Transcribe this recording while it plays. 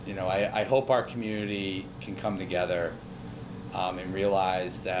I hope our community can come together and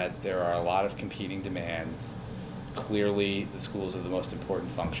realize that there are a lot of competing demands. Clearly, the schools are the most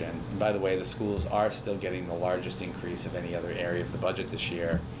important function. And by the way, the schools are still getting the largest increase of any other area of the budget this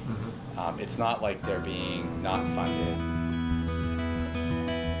year. It's not like they're being not funded.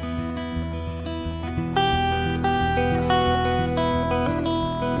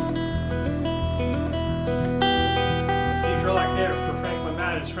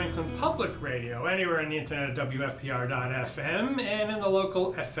 Franklin Public Radio, anywhere on the internet at WFPR.FM, and in the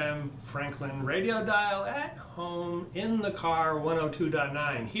local FM Franklin radio dial, at home, in the car,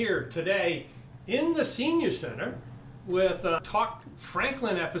 102.9. Here today in the Senior Center with a Talk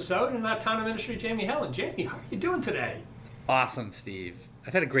Franklin episode and our Town Administrator Jamie Helen. Jamie, how are you doing today? Awesome, Steve.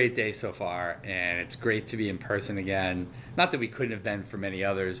 I've had a great day so far, and it's great to be in person again. Not that we couldn't have been for many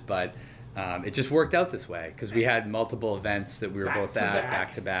others, but it just worked out this way because we had multiple events that we were both at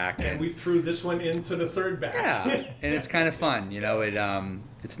back to back, and we threw this one into the third back. Yeah, and it's kind of fun,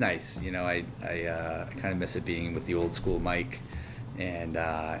 it's nice. I kind of miss it being with the old school mic, and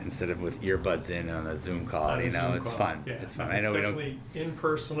instead of with earbuds in on a Zoom call. It's fun. Yeah, it's fun. I know definitely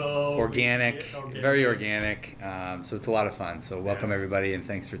impersonal, organic, very organic. So it's a lot of fun. So welcome everybody, and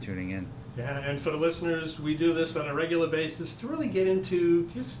thanks for tuning in. Yeah, and for the listeners, we do this on a regular basis to really get into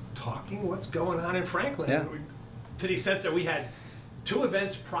just talking what's going on in Franklin. Yeah. To the extent that we had two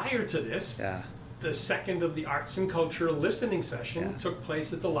events prior to this. Yeah. The second of the Arts and Culture listening session took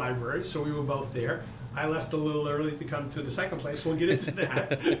place at the library, so we were both there. I left a little early to come to the second place. We'll get into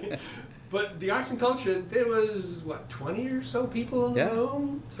that. But the Arts and Culture, there was, 20 or so people in the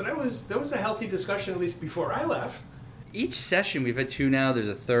room? So that was a healthy discussion, at least before I left. Each session, we've had two now. There's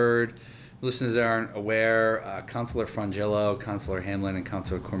a third. Listeners that aren't aware, Councilor Frangillo, Councilor Hamlin, and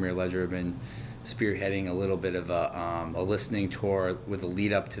Councilor Cormier-Ledger have been spearheading a little bit of a listening tour with a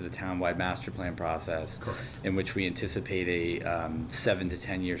lead up to the townwide master plan process. Correct. In which we anticipate a 7 to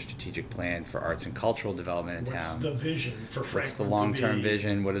 10 year strategic plan for arts and cultural development in town. What's the vision for Franklin? What's the long-term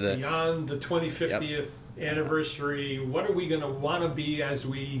vision? What are the beyond the 2050th anniversary? What are we going to want to be as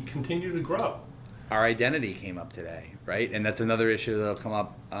we continue to grow? Our identity came up today, right? And that's another issue that'll come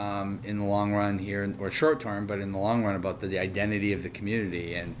up in the long run here, or short term, but in the long run about the identity of the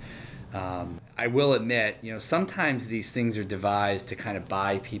community. And I will admit, sometimes these things are devised to kind of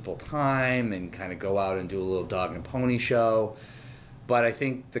buy people time and kind of go out and do a little dog and pony show. But I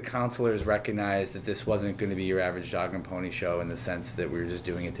think the counselors recognized that this wasn't going to be your average dog and pony show in the sense that we were just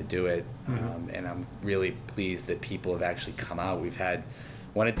doing it to do it. And I'm really pleased that people have actually come out. We've had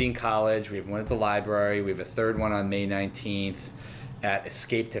one at Dean College, we have one at the library, we have a third one on May 19th at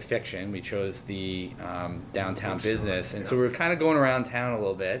Escape to Fiction. We chose the downtown business, and so we're kind of going around town a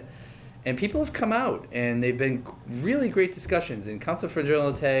little bit. And people have come out, and they've been really great discussions. And Councilor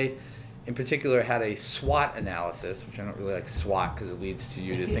Frangillo in particular had a SWOT analysis, which I don't really like SWOT because it leads to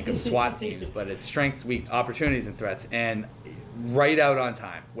you to think of SWAT teams, but it's strengths, weak, opportunities, and threats. And right out on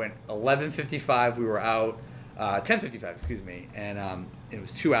time. Went 11:55, we were out. 10:55, excuse me, and it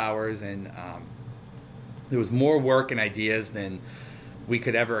was 2 hours, and there was more work and ideas than we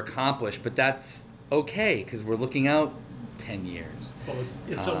could ever accomplish, but that's okay because we're looking out 10 years. Well,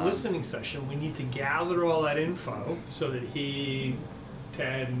 it's a listening session. We need to gather all that info so that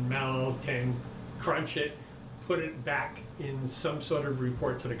Ted, and Mel can crunch it, put it back in some sort of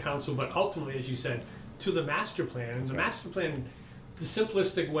report to the council, but ultimately, as you said, to the master plan. And the master plan, the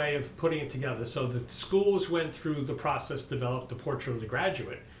simplistic way of putting it together. So the schools went through the process, developed the portrait of the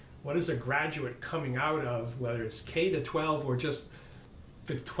graduate. What is a graduate coming out of, whether it's K to 12 or just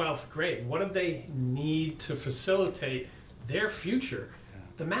the 12th grade? What do they need to facilitate their future?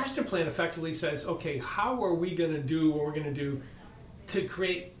 The master plan effectively says, okay, how are we going to do what we're going to do to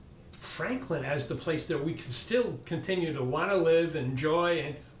create Franklin as the place that we can still continue to want to live, enjoy,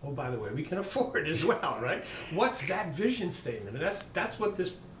 and oh, by the way, we can afford as well, right? What's that vision statement? And that's what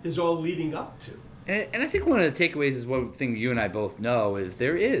this is all leading up to. And I think one of the takeaways is one thing you and I both know is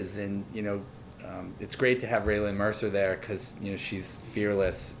there is, and it's great to have Raylan Mercer there because she's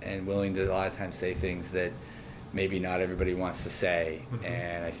fearless and willing to a lot of times say things that maybe not everybody wants to say. Mm-hmm.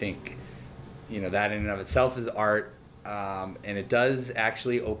 And I think that in and of itself is art, and it does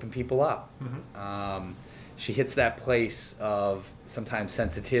actually open people up. Mm-hmm. She hits that place of sometimes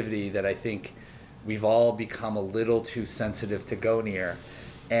sensitivity that I think we've all become a little too sensitive to go near.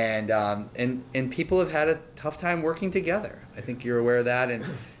 And people have had a tough time working together. I think you're aware of that.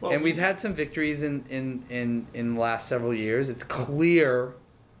 And we've had some victories in the last several years. It's clear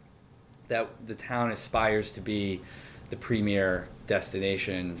that the town aspires to be the premier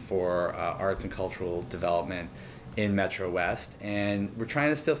destination for arts and cultural development in Metro West, and we're trying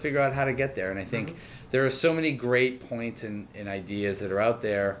to still figure out how to get there. And I think there are so many great points and ideas that are out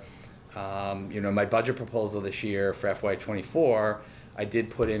there. My budget proposal this year for FY24, I did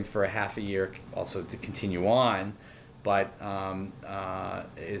put in for a half a year also to continue on, but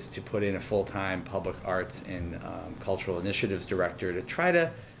is to put in a full-time public arts and cultural initiatives director to try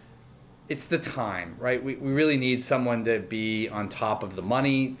to, it's the time, right? We really need someone to be on top of the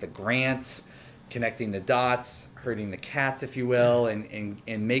money, the grants, connecting the dots, herding the cats, if you will, and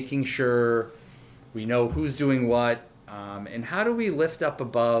making sure we know who's doing what, and how do we lift up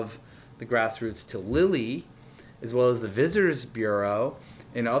above the grassroots to Lilly, as well as the Visitors Bureau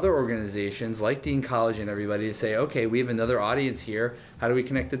and other organizations like Dean College and everybody to say, okay, we have another audience here. How do we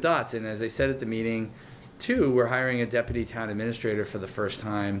connect the dots? And as I said at the meeting, too, we're hiring a deputy town administrator for the first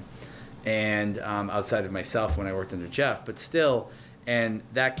time, and outside of myself when I worked under Jeff, but still, and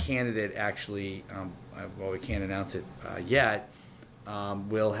that candidate actually, we can't announce it yet,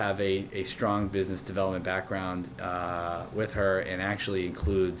 will have a strong business development background with her, and actually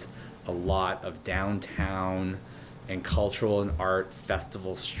includes a lot of downtown and cultural and art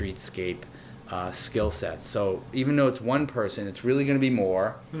festival streetscape skill sets. So even though it's one person, it's really going to be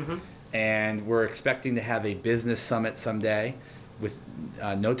more. And we're expecting to have a business summit someday with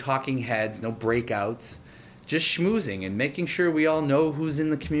no talking heads, no breakouts, just schmoozing and making sure we all know who's in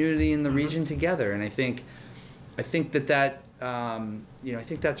the community and the region together. And I think that I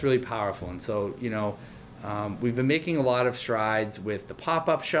think that's really powerful. And so, we've been making a lot of strides with the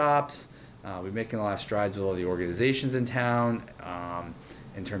pop-up shops. We're making a lot of strides with all the organizations in town,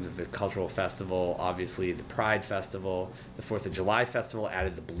 in terms of the cultural festival, obviously the Pride Festival, the 4th of July Festival,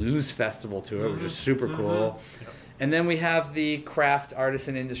 added the Blues Festival to it, which is super cool. Yep. And then we have the craft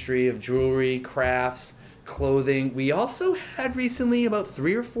artisan industry of jewelry, crafts, clothing. We also had recently about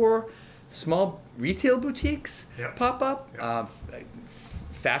 3 or 4 small retail boutiques pop up.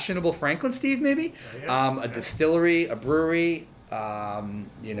 Fashionable Franklin, Steve, maybe? A distillery, a brewery, a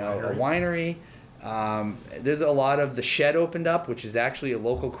winery. There's a lot of, the Shed opened up, which is actually a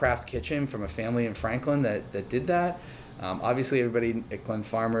local craft kitchen from a family in Franklin that did that. Obviously, everybody at Glen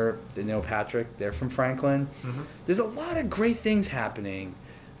Farmer, they know Patrick, they're from Franklin. There's a lot of great things happening.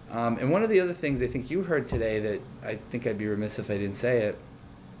 And one of the other things I think you heard today that I think I'd be remiss if I didn't say it,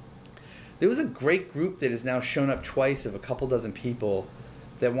 there was a great group that has now shown up twice of a couple dozen people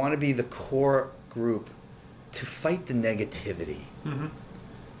that want to be the core group to fight the negativity,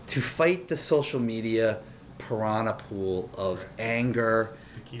 to fight the social media piranha pool of anger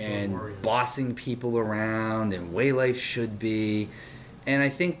and bossing people around and way life should be. And I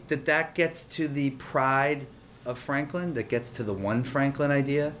think that gets to the pride of Franklin, that gets to the One Franklin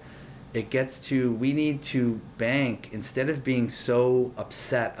idea. It gets to, we need to bank, instead of being so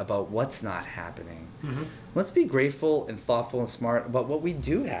upset about what's not happening, let's be grateful and thoughtful and smart about what we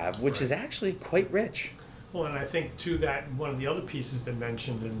do have, which is actually quite rich. Well, and I think, too, that one of the other pieces that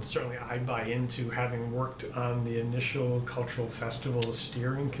mentioned, and certainly I buy into, having worked on the initial cultural festival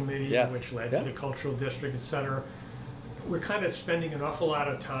steering committee, which led to the cultural district, et cetera, we're kind of spending an awful lot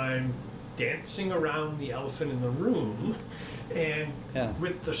of time dancing around the elephant in the room. And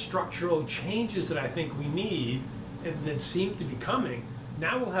with the structural changes that I think we need and that seem to be coming,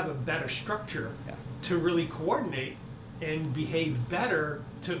 now we'll have a better structure to really coordinate and behave better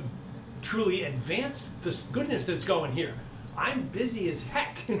to truly advance this goodness that's going here. I'm busy as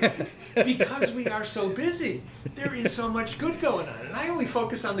heck because we are so busy. There is so much good going on, and I only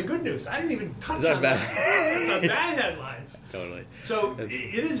focus on the good news. I didn't even touch on the bad headlines. Totally. So it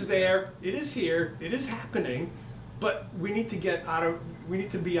is there, it is here, it is happening, but we need to we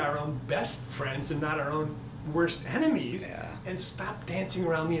need to be our own best friends and not our own worst enemies, and stop dancing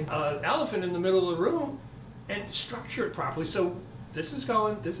around the elephant in the middle of the room and structure it properly. So this is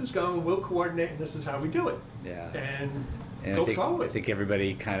going, we'll coordinate, and this is how we do it. And go forward. I think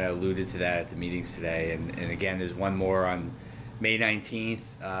everybody kind of alluded to that at the meetings today. And again, there's one more on May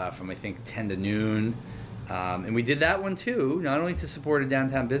 19th from, I think, 10 to noon. And we did that one, too, not only to support a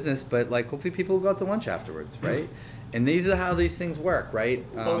downtown business, but hopefully people will go out to lunch afterwards, right? And these are how these things work, right?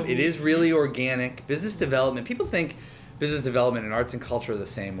 It is really organic. Business development, people think business development and arts and culture are the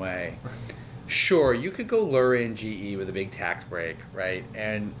same way. Right. Sure, you could go lure in GE with a big tax break, right,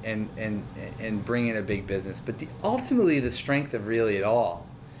 and bring in a big business. But ultimately, the strength of really it all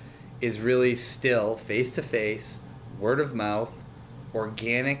is really still face-to-face, word of mouth,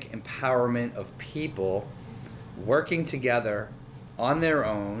 organic empowerment of people working together on their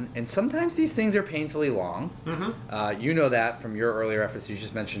own. And sometimes these things are painfully long. You know that from your earlier efforts you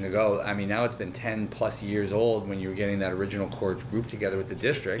just mentioned ago. I mean, now it's been 10 plus years old when you were getting that original core group together with the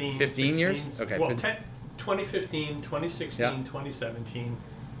district. 15 years? Okay. Well, 2015, 2016, Yeah. 2017,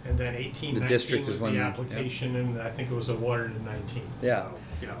 and then 18, The 19 district was is the when- application, and I think it was awarded in 19. Yeah.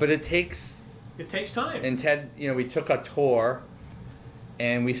 So, But it takes, it takes time. and Ted, we took a tour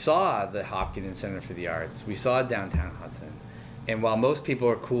and we saw the Hopkins Center for the Arts. We saw downtown Hudson. And while most people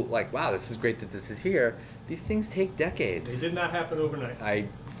are cool, like, wow, this is great that this is here, these things take decades. They did not happen overnight. I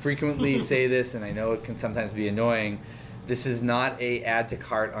frequently say this, and I know it can sometimes be annoying. This is not a add to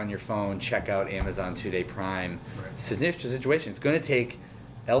cart on your phone, check out Amazon 2-day Prime situation. It's going to take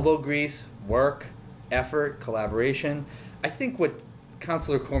elbow grease, work, effort, collaboration. I think what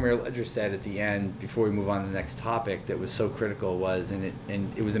Councilor Cormier-Ledger said at the end, before we move on to the next topic, that was so critical was, and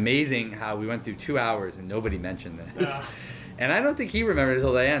it was amazing how we went through 2 hours and nobody mentioned this. And I don't think he remembered it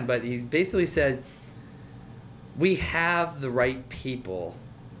until the end, but he basically said, we have the right people.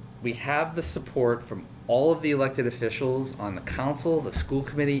 We have the support from all of the elected officials on the council, the school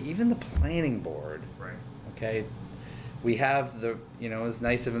committee, even the planning board. Right. Okay? We have the, it's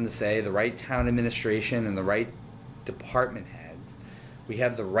nice of him to say, the right town administration and the right department heads. We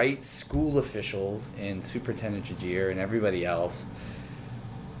have the right school officials and Superintendent Jadir and everybody else.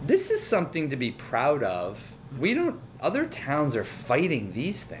 This is something to be proud of. Other towns are fighting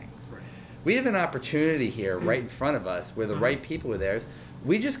these things. Right. We have an opportunity here right in front of us where the right people are there.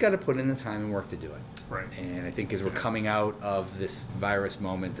 We just got to put in the time and work to do it. Right. And I think as we're coming out of this virus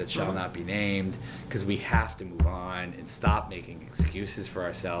moment that shall not be named, because we have to move on and stop making excuses for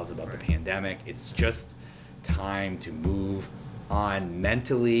ourselves about the pandemic. It's just time to move on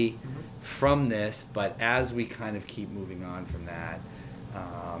mentally from this. But as we kind of keep moving on from that,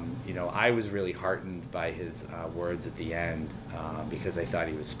 I was really heartened by his words at the end because I thought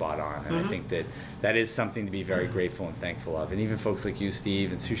he was spot on. And I think that is something to be very grateful and thankful of. And even folks like you,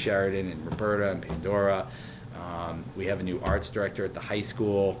 Steve, and Sue Sheridan, and Roberta, and Pandora. We have a new arts director at the high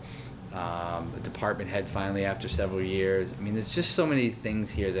school, a department head finally after several years. I mean, there's just so many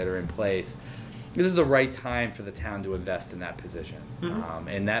things here that are in place. This is the right time for the town to invest in that position.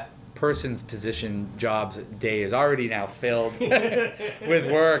 And that person's job's day is already now filled with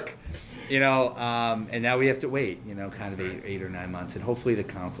work, and now we have to wait, kind of 8 or 9 months, and hopefully the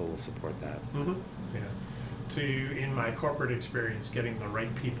council will support that. In my corporate experience, getting the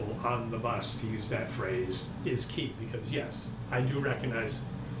right people on the bus, to use that phrase, is key, because yes, I do recognize,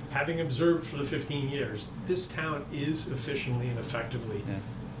 having observed for the 15 years, this town is efficiently and effectively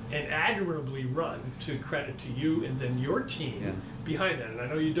and admirably run, to credit to you and then your team behind that. And I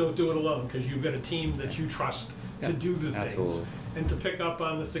know you don't do it alone, because you've got a team that you trust to do the things. And to pick up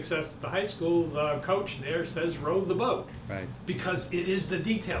on the success at the high school, the coach there says row the boat. Right. Because it is the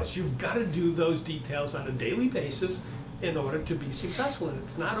details. You've got to do those details on a daily basis in order to be successful. And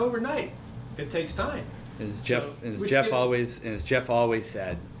it's not overnight. It takes time. As Jeff always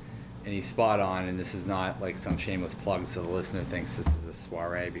said, and he's spot on, and this is not like some shameless plug so the listener thinks this is a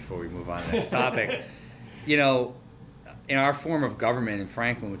soiree before we move on to the next topic. In our form of government in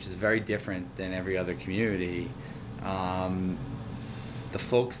Franklin, which is very different than every other community, the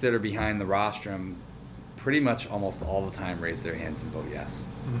folks that are behind the rostrum pretty much almost all the time raise their hands and vote yes.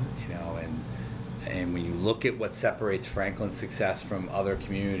 And when you look at what separates Franklin's success from other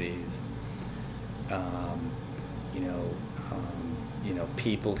communities,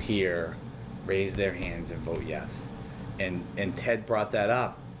 people here raise their hands and vote yes. And Ted brought that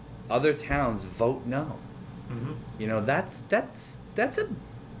up. Other towns vote no. That's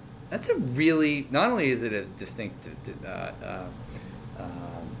a really, not only is it a distinct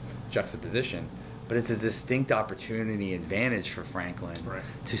juxtaposition, but it's a distinct opportunity advantage for Franklin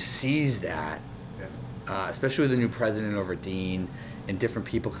to seize that, especially with a new president over Dean and different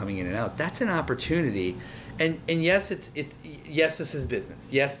people coming in and out. That's an opportunity. And yes, yes, this is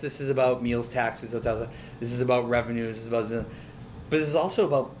business. Yes, this is about meals, taxes, hotels. This is about revenue. This is about business. But this is also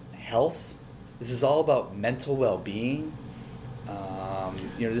about health. This is all about mental well-being.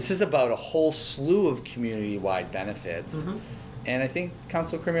 This is about a whole slew of community-wide benefits. And I think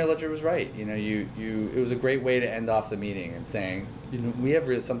Councilor Cormier-Ledger was right. It was a great way to end off the meeting and saying, we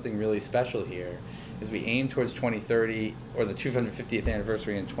have something really special here as we aim towards 2030 or the 250th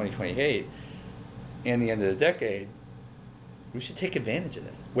anniversary in 2028 and the end of the decade. We should take advantage of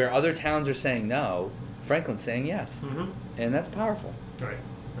this. Where other towns are saying no, Franklin's saying yes. And that's powerful. Right.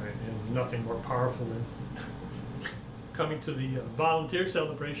 And nothing more powerful than coming to the volunteer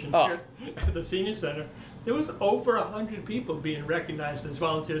celebration here at the senior center there was over 100 people being recognized as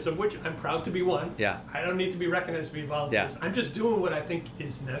volunteers, of which I'm proud to be one. Yeah. I don't need to be recognized to be volunteers. Yeah. I'm just doing what I think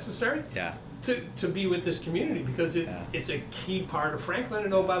is necessary. Yeah. To be with this community, because it's a key part of Franklin.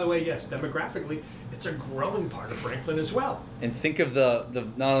 And oh, by the way, yes, demographically, it's a growing part of Franklin as well. And think of the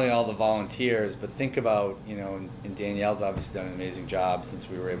not only all the volunteers, but think about, and Danielle's obviously done an amazing job since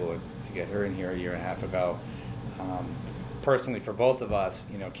we were able to get her in here a year and a half ago. Personally, for both of us,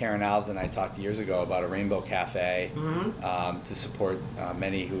 Karen Alves and I talked years ago about a Rainbow Cafe to support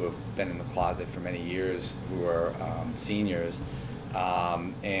many who have been in the closet for many years, who are seniors.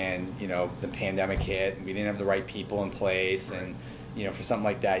 And the pandemic hit, and we didn't have the right people in place, and for something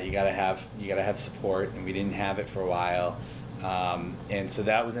like that, you gotta have support, and we didn't have it for a while. And so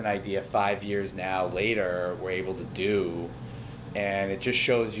that was an idea 5 years now later we're able to do, and it just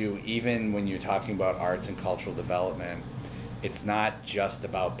shows you, even when you're talking about arts and cultural development, it's not just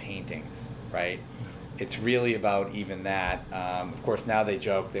about paintings, right? It's really about even that. Of course, now they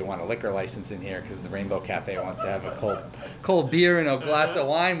joke they want a liquor license in here because the Rainbow Cafe wants to have a cold beer and a glass of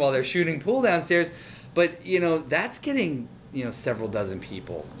wine while they're shooting pool downstairs. But that's getting several dozen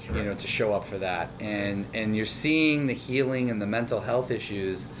people to show up for that, and you're seeing the healing and the mental health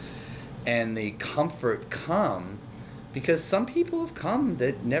issues and the comfort come because some people have come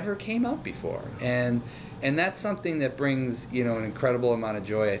that never came out before, and that's something that brings an incredible amount of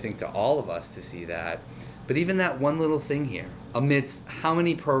joy, I think, to all of us to see that. But even that one little thing here, amidst how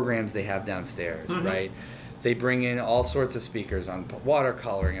many programs they have downstairs, right? They bring in all sorts of speakers on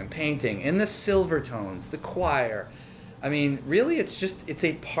watercoloring and painting, and the silver tones, the choir. I mean, really, it's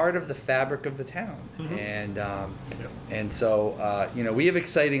a part of the fabric of the town, and so we have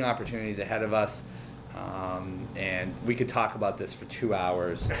exciting opportunities ahead of us. And we could talk about this for 2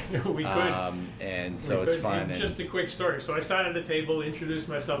 hours. We could. And so it's fun. And just a quick story. So I sat at a table, introduced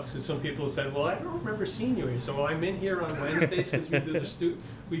myself, because some people said, well, I don't remember seeing you here. So I'm in here on Wednesdays because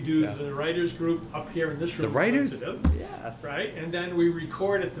we do the writers group up here in this room. The writers? Yes. Right? And then we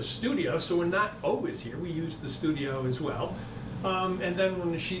record at the studio, so we're not always here. We use the studio as well. And then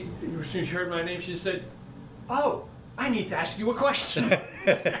when she heard my name, she said, oh, I need to ask you a question.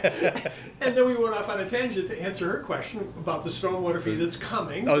 And then we went off on a tangent to answer her question about the stormwater fee that's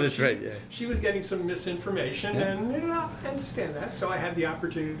coming. Oh, that's right, yeah. She was getting some misinformation, and I understand that, so I had the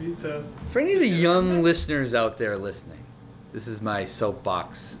opportunity to... For any of the young listeners out there listening, this is my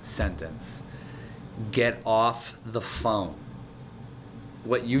soapbox sentence. Get off the phone.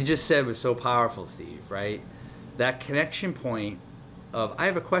 What you just said was so powerful, Steve, right? That connection point of, I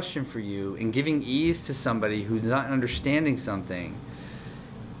have a question for you, and giving ease to somebody who's not understanding something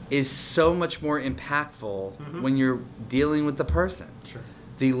is so much more impactful when you're dealing with the person. Sure.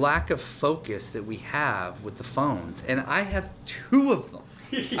 The lack of focus that we have with the phones, and I have 2 of them.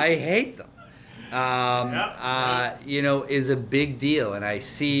 I hate them. Is a big deal. And I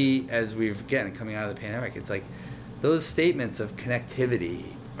see, as we've, again, coming out of the pandemic, it's like those statements of connectivity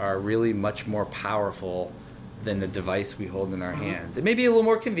are really much more powerful than the device we hold in our hands. It may be a little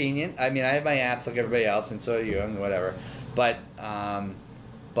more convenient. I mean, I have my apps like everybody else, and so do you, and whatever. But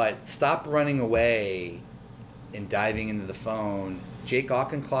stop running away and diving into the phone. Jake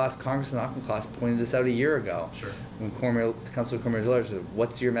Auchincloss, Congressman Auchincloss, pointed this out a year ago. Sure. When Councilor Cormier said,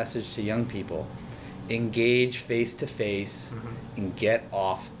 "What's your message to young people? Engage face to face and get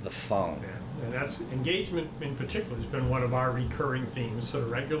off the phone." Yeah. And that's engagement in particular has been one of our recurring themes. So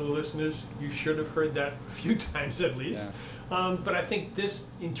regular listeners, you should have heard that a few times at least. Yeah. But I think this,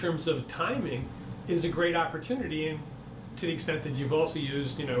 in terms of timing, is a great opportunity. And to the extent that you've also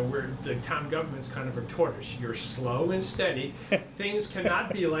used, where the town government's kind of a tortoise. You're slow and steady. Things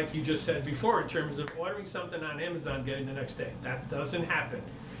cannot be like you just said before in terms of ordering something on Amazon, getting the next day. That doesn't happen.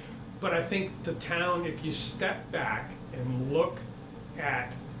 But I think the town, if you step back and look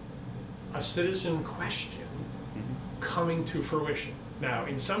at a citizen question coming to fruition. Now,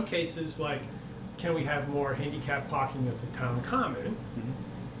 in some cases, like, can we have more handicap parking at the town common?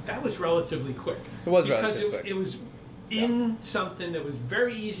 That was relatively quick. It was because relatively quick. It was in something that was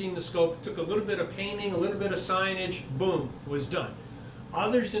very easy in the scope. It took a little bit of painting, a little bit of signage, boom, was done.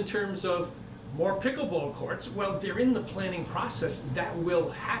 Others, in terms of more pickleball courts, well, they're in the planning process. That will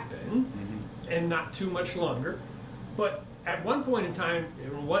happen, and not too much longer. But at one point in time,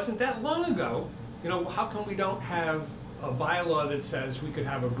 it wasn't that long ago, how come we don't have a bylaw that says we could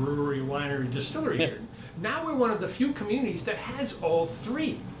have a brewery, winery, distillery here? Now we're one of the few communities that has all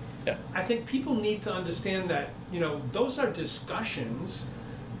 3. Yeah. I think people need to understand that, those are discussions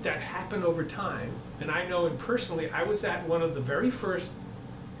that happen over time. And I know, and personally, I was at one of the very first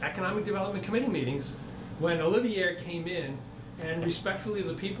Economic Development Committee meetings when Olivier came in and respectfully,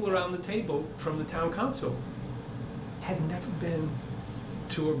 the people around the table from the town council had never been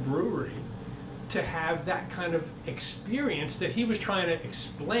to a brewery to have that kind of experience that he was trying to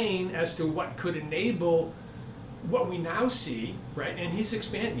explain as to what could enable what we now see, right? And he's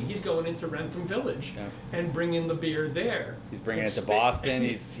expanding. He's going into Rentham Village and bringing the beer there. He's bringing it to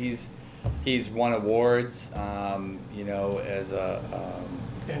Boston. He's won awards, as a...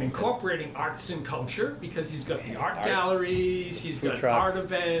 and incorporating arts and culture, because he's got the art galleries, he's got trucks, art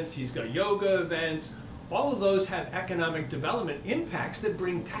events, he's got yoga events. All of those have economic development impacts that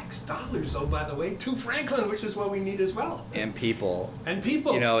bring tax dollars, oh, by the way, to Franklin, which is what we need as well. And people.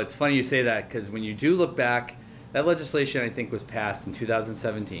 It's funny you say that, because when you do look back, that legislation, I think, was passed in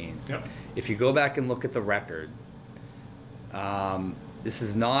 2017. Yep. If you go back and look at the record, this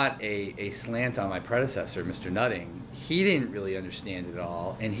is not a slant on my predecessor, Mr. Nutting. He didn't really understand it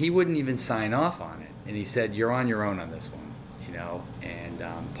all, and he wouldn't even sign off on it. And he said, "You're on your own on this one."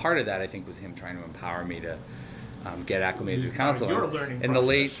 And part of that, I think, was him trying to empower me to get acclimated to the council. Your learning and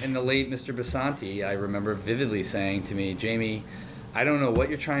process. the late Mr. Basanti, I remember vividly saying to me, "Jamie, I don't know what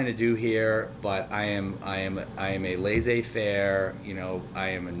you're trying to do here, but I am a laissez-faire, I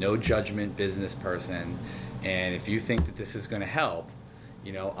am a no judgment business person, and if you think that this is going to help,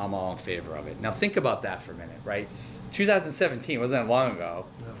 I'm all in favor of it." Now think about that for a minute, right? 2017 wasn't that long ago.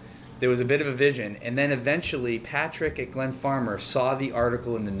 No. There was a bit of a vision, and then eventually Patrick at Glen Farmer saw the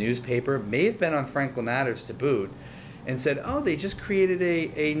article in the newspaper, may have been on Franklin Matters to boot, and said, "Oh, they just created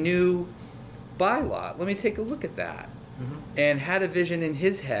a new bylaw. Let me take a look at that." And had a vision in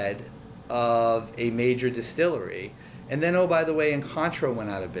his head of a major distillery. And then, oh, by the way, Encontro went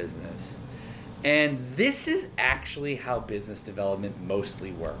out of business. And this is actually how business development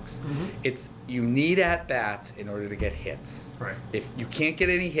mostly works. It's you need at-bats in order to get hits. Right. If you can't get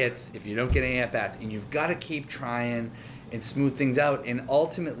any hits, if you don't get any at-bats, and you've got to keep trying and smooth things out. And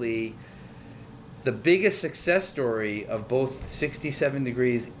ultimately, the biggest success story of both 67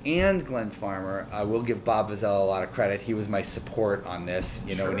 Degrees and Glen Farmer, I will give Bob Vizella a lot of credit. He was my support on this,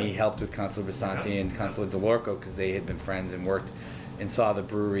 and he helped with Councilor Basanti and Councilor DeLorco, because they had been friends and worked and saw the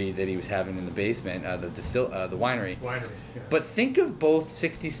brewery that he was having in the basement, the winery. Yeah. But think of both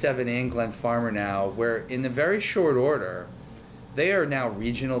 67 and Glen Farmer now, where in a very short order, they are now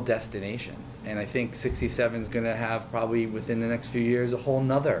regional destinations. And I think 67 is going to have probably within the next few years a whole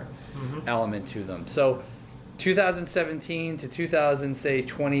nother element to them. So 2017 to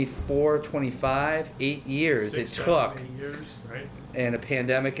 2024, 25, 8 years 6, it 7, took, 8 years, right? and a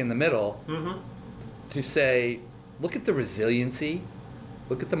pandemic in the middle, to say, look at the resiliency,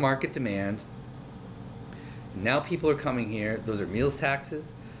 look at the market demand. Now people are coming here. Those are meals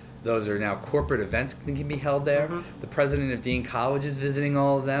taxes. Those are now corporate events that can be held there. The president of Dean College is visiting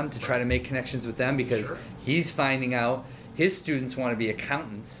all of them to try to make connections with them, because he's finding out his students want to be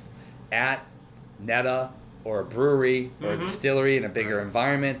accountants at Netta or a brewery or a distillery in a bigger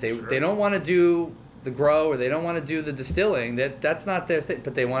environment. They don't want to do the grow, or they don't want to do the distilling. That's not their thing,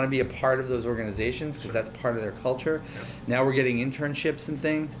 but they want to be a part of those organizations, because that's part of their culture. Now we're getting internships and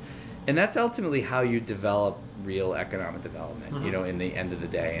things, and that's ultimately how you develop real economic development, in the end of the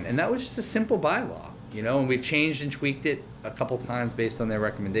day. And that was just a simple bylaw, and we've changed and tweaked it a couple times based on their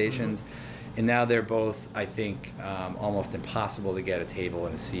recommendations, and now they're both, I think, almost impossible to get a table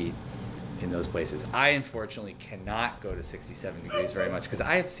and a seat in those places. I unfortunately cannot go to 67 Degrees very much, because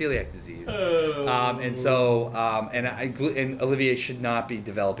I have celiac disease, and Olivier should not be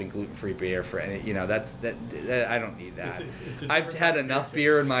developing gluten-free beer for any. That I don't need that. I've had enough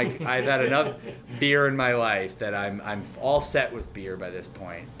beer in my life that I'm all set with beer by this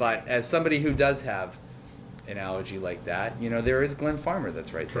point. But as somebody who does have an allergy like that, there is Glen Farmer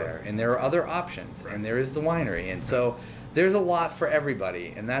that's right there, and there are other options, and there is the winery, and so. There's a lot for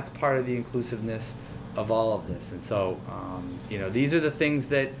everybody, and that's part of the inclusiveness of all of this. And so, these are the things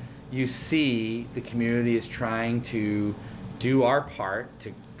that you see the community is trying to do our part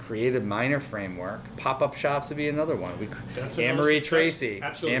to create a minor framework. Pop-up shops would be another one. Anne-Marie Tracy.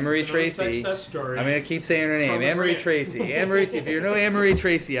 Absolutely. Anne-Marie Tracy. Success story. I'm going to keep saying her name. Anne-Marie Tracy. Anne-Marie, if you know Anne-Marie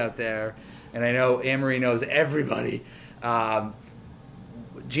Tracy out there, and I know Anne-Marie knows everybody,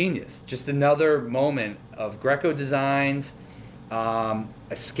 genius. Just another moment of Greco Designs,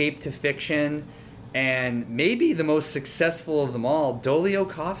 escape to fiction, and maybe the most successful of them all, Dolio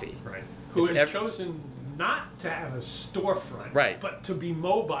Coffee. Right. Who has chosen not to have a storefront, but to be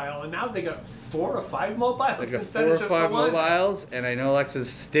mobile, and now they got 4 or 5 mobiles instead of just 4 or 5 one. mobiles, and I know Alexis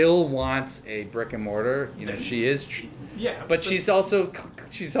still wants a brick and mortar. She is. But she's also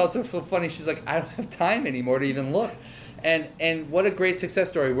so funny. She's like, I don't have time anymore to even look. And what a great success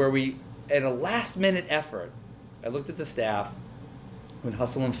story where we, in a last-minute effort, I looked at the staff, when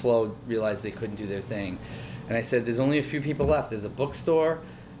Hustle and Flow realized they couldn't do their thing. And I said, there's only a few people left. There's a bookstore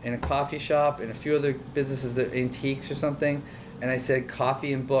and a coffee shop and a few other businesses that antiques or something. And I said,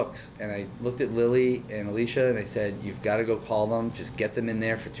 coffee and books. And I looked at Lily and Alicia and I said, you've got to go call them. Just get them in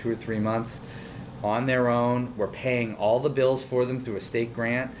there for 2 or 3 months on their own. We're paying all the bills for them through a state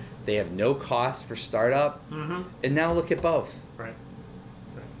grant. They have no cost for startup. Mm-hmm. And now look at both. Right.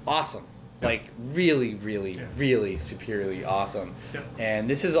 Awesome. Like really, really, really superiorly awesome. Yep. And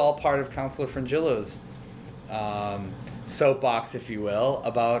this is all part of Councilor Frangillo's soapbox, if you will,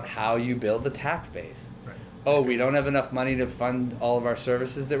 about how you build the tax base. Right. Oh, we don't have enough money to fund all of our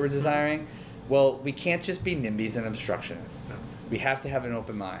services that we're desiring. Well, we can't just be NIMBYs and obstructionists. No. We have to have an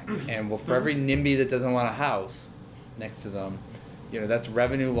open mind. And well, for every NIMBY that doesn't want a house next to them, that's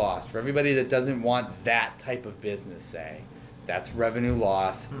revenue loss. For everybody that doesn't want that type of business, say, that's revenue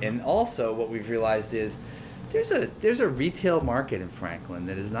loss. Mm-hmm. And also what we've realized is there's a retail market in Franklin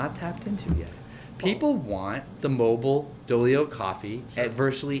that is not tapped into yet. People want the mobile Dolio coffee at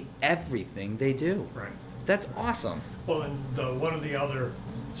virtually everything they do. Right. That's awesome. Well, and one of the other,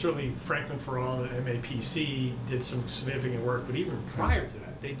 certainly Franklin for All and MAPC did some significant work, but even prior to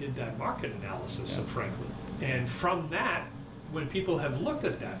that, they did that market analysis of Franklin. And from that, when people have looked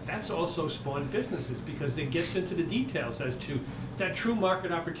at that, that's also spawned businesses because it gets into the details as to that true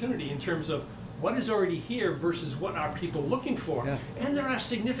market opportunity in terms of what is already here versus what are people looking for. Yeah. And there are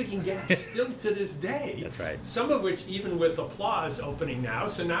significant gaps still to this day. That's right. Some of which even with Applause opening now.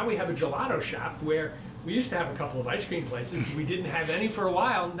 So now we have a gelato shop where we used to have a couple of ice cream places. We didn't have any for a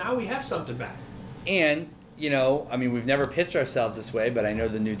while. Now we have something back. And we've never pitched ourselves this way, but I know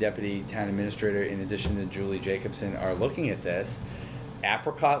the new deputy town administrator, in addition to Julie Jacobson, are looking at this.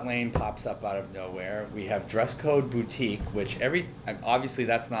 Apricot Lane pops up out of nowhere. We have Dress Code Boutique, which obviously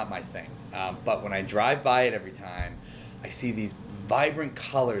that's not my thing. But when I drive by it every time, I see these vibrant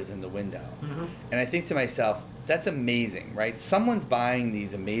colors in the window. Mm-hmm. And I think to myself, that's amazing, right? Someone's buying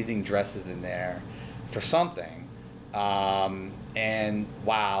these amazing dresses in there for something. And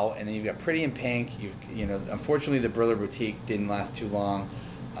wow, and then you've got Pretty in Pink. Unfortunately the Briller Boutique didn't last too long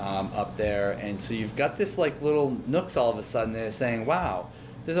up there, and so you've got this like little nooks all of a sudden. They're saying, wow,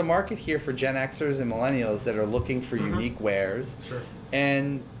 there's a market here for Gen Xers and millennials that are looking for unique wares. Sure.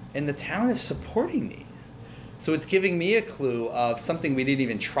 And the town is supporting these. So it's giving me a clue of something we didn't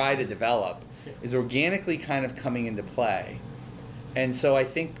even try to develop is organically kind of coming into play. And so I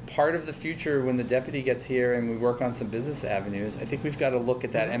think part of the future when the deputy gets here and we work on some business avenues, I think we've got to look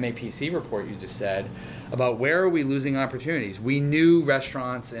at that MAPC report you just said about where are we losing opportunities. We knew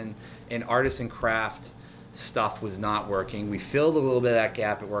restaurants and artisan craft stuff was not working. We filled a little bit of that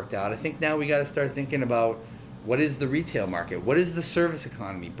gap. It worked out. I think now we got to start thinking about what is the retail market? What is the service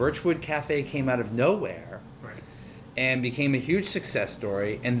economy? Birchwood Cafe came out of nowhere and became a huge success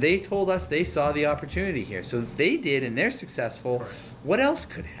story, and they told us they saw the opportunity here. So if they did and they're successful, what else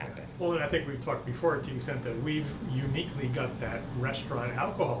could happen? Well, and I think we've talked before to the extent that we've uniquely got that restaurant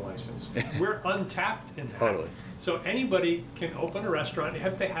alcohol license. We're untapped in that. Totally. So anybody can open a restaurant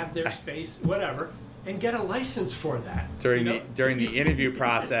if they have their space, whatever, and get a license for that. During the interview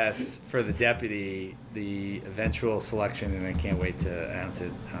process for the deputy, the eventual selection, and I can't wait to announce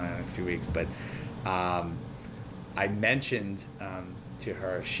it in a few weeks, but I mentioned to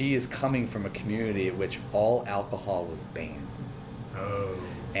her, she is coming from a community at which all alcohol was banned. Oh.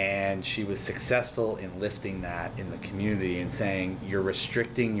 And she was successful in lifting that in the community and saying, you're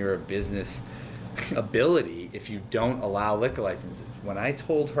restricting your business ability if you don't allow liquor licenses. When I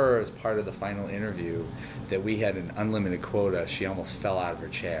told her as part of the final interview that we had an unlimited quota, she almost fell out of her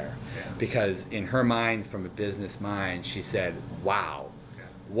chair. Yeah. Because in her mind, from a business mind, she said, wow.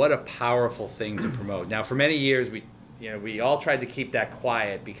 What a powerful thing to promote. Now, for many years, we all tried to keep that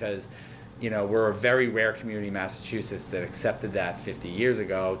quiet because, we're a very rare community in Massachusetts that accepted that 50 years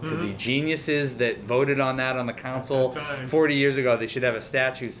ago. Mm-hmm. To the geniuses that voted on that on the council 40 years ago, they should have a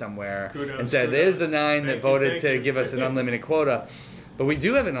statue somewhere and said, there's the 9 that voted to give us an unlimited quota. But we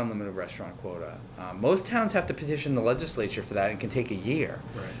do have an unlimited restaurant quota. Most towns have to petition the legislature for that and can take a year.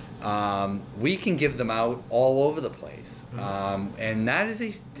 Right. We can give them out all over the place. Mm-hmm. And that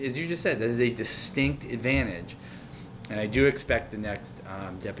is, as you just said, that is a distinct advantage. And I do expect the next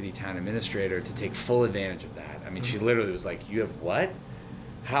deputy town administrator to take full advantage of that. I mean, she literally was like, you have what?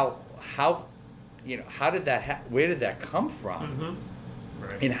 How did that, where did that come from? Mm-hmm.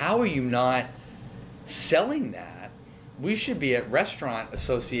 Right. And how are you not selling that? We should be at restaurant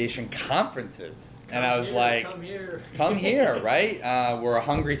association conferences. And I was like, come here, right? We're a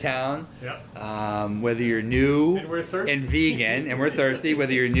hungry town. Yep. Whether you're new and vegan, and we're thirsty,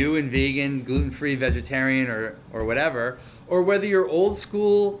 whether you're new and vegan, gluten-free, vegetarian, or whatever, or whether you're old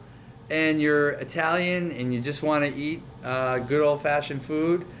school and you're Italian and you just want to eat good old-fashioned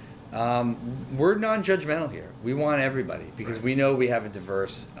food, we're non-judgmental here. We want everybody because we know we have a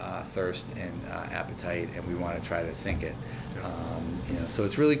diverse thirst and appetite, and we want to try to sink it. So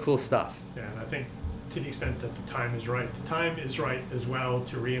it's really cool stuff. Yeah, and I think to the extent that the time is right as well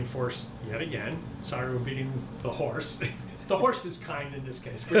to reinforce yet again. Sorry, we're beating the horse. The horse is kind in this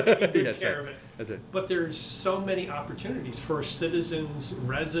case. We're taking good care of it. That's it. But there's so many opportunities for citizens,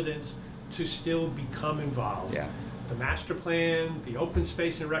 residents to still become involved. Yeah. The master plan, the open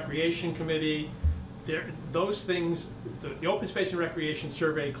space and recreation committee, those things. The open space and recreation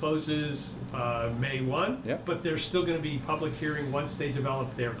survey closes May 1, Yep. but there's still going to be public hearing once they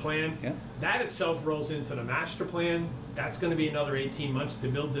develop their plan. Yep. That itself rolls into the master plan. That's going to be another 18 months to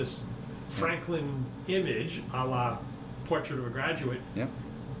build this Franklin image, a la Portrait of a Graduate. Yep.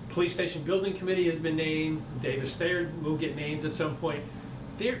 Police Station Building Committee has been named. Davis Thayer will get named at some point.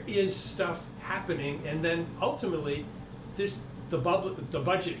 There is stuff happening, and then ultimately, there's the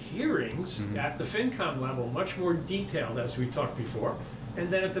budget hearings at the FinCom level, much more detailed, as we talked before. And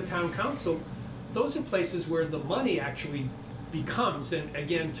then at the town council, those are places where the money actually becomes, and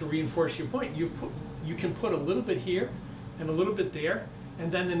again, to reinforce your point, you can put a little bit here and a little bit there,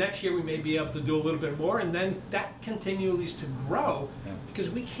 and then the next year we may be able to do a little bit more, and then that continues to grow, because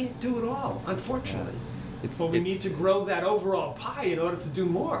we can't do it all, unfortunately. But we need to grow that overall pie in order to do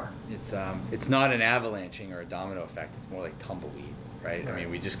more. It's not an avalanching or a domino effect. It's more like tumbleweed, right? I mean,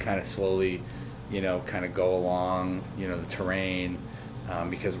 we just kind of slowly, kind of go along, the terrain,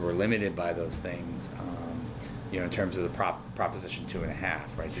 because we're limited by those things, in terms of the Proposition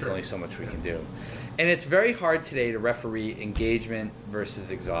 2.5, right? There's only so much we can do. And it's very hard today to referee engagement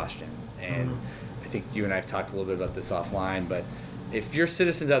versus exhaustion. And I think you and I have talked a little bit about this offline, but if your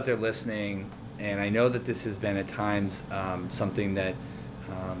citizens out there listening, and I know that this has been at times something that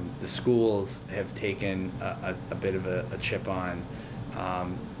the schools have taken a bit of a chip on.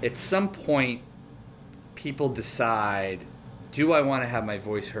 At some point, people decide, do I want to have my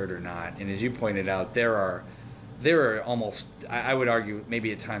voice heard or not? And as you pointed out, there are almost, I would argue,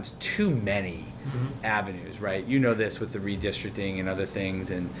 maybe at times too many avenues, right? You know this with the redistricting and other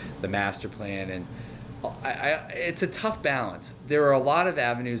things and the master plan, and it's a tough balance. There are a lot of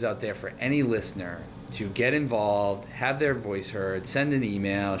avenues out there for any listener to get involved, have their voice heard, send an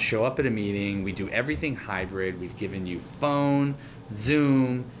email, show up at a meeting. We do everything hybrid. We've given you phone,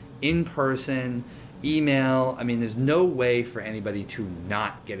 Zoom, in-person, email. I mean, there's no way for anybody to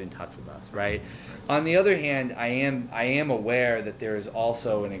not get in touch with us, right? On the other hand, I am aware that there is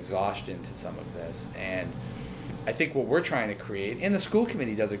also an exhaustion to some of this. And I think what we're trying to create, and the school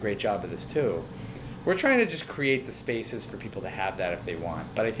committee does a great job of this too, we're trying to just create the spaces for people to have that if they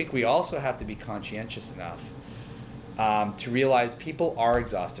want. But I think we also have to be conscientious enough to realize people are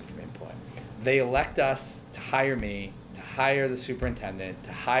exhausted from input. They elect us to hire me, to hire the superintendent,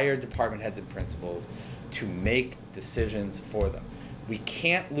 to hire department heads and principals, to make decisions for them. We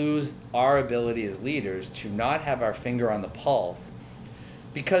can't lose our ability as leaders to not have our finger on the pulse,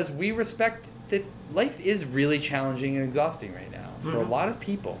 because we respect that life is really challenging and exhausting right now for a lot of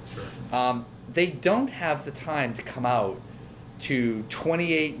people. Sure. They don't have the time to come out to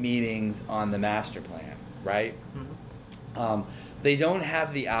 28 meetings on the master plan, right? They don't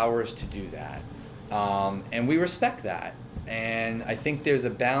have the hours to do that. And we respect that. And I think there's a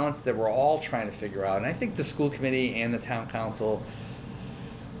balance that we're all trying to figure out. And I think the school committee and the town council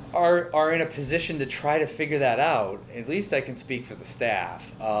are in a position to try to figure that out. At least I can speak for the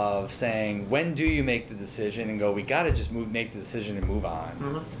staff of saying, when do you make the decision and go, we got to just make the decision and move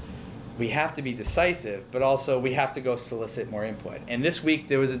on. We have to be decisive, but also we have to go solicit more input. And this week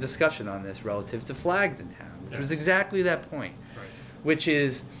there was a discussion on this relative to flags in town, which was exactly that point, which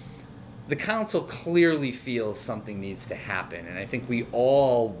is the council clearly feels something needs to happen. And I think we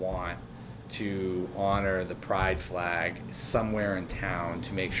all want to honor the pride flag somewhere in town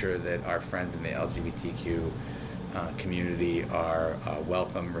to make sure that our friends in the LGBTQ community are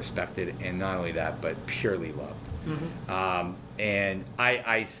welcome, respected, and not only that, but purely loved. And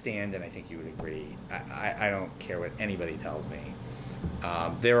I stand, and I think you would agree, I don't care what anybody tells me.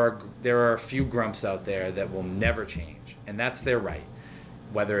 There are a few grumps out there that will never change, and that's their right.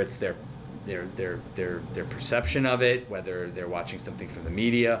 Whether it's their perception of it, whether they're watching something from the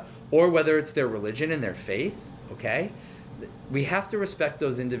media, or whether it's their religion and their faith, okay? We have to respect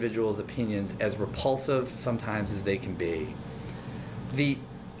those individuals' opinions, as repulsive sometimes as they can be. The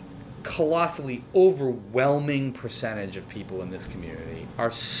colossally overwhelming percentage of people in this community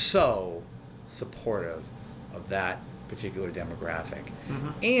are so supportive of that particular demographic.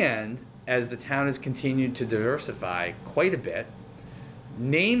 And as the town has continued to diversify quite a bit,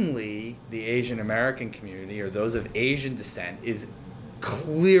 namely the Asian American community or those of Asian descent is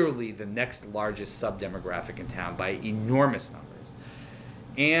clearly the next largest sub-demographic in town by enormous numbers.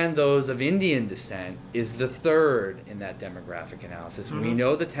 And those of Indian descent is the third in that demographic analysis. We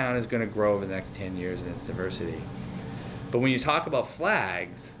know the town is going to grow over the next 10 years in its diversity. But when you talk about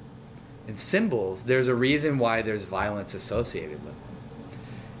flags and symbols, there's a reason why there's violence associated with them.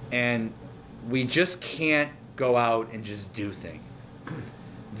 And we just can't go out and just do things.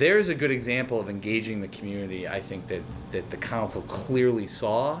 There's a good example of engaging the community, I think, that the council clearly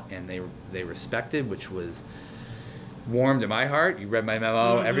saw and they respected, which was warm to my heart. You read my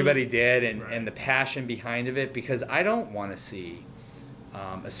memo. Everybody did, and the passion behind it, because I don't want to see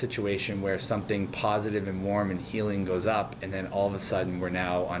a situation where something positive and warm and healing goes up, and then all of a sudden we're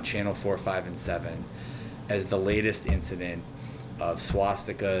now on Channel 4, 5, and 7 as the latest incident of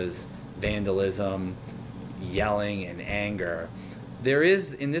swastikas, vandalism, yelling, and anger. There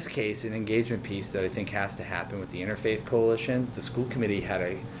is, in this case, an engagement piece that I think has to happen with the Interfaith Coalition. The school committee had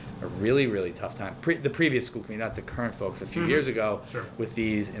a really, really tough time. The previous school committee, not the current folks, a few years ago, with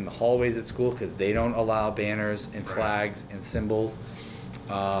these in the hallways at school, because they don't allow banners and flags and symbols.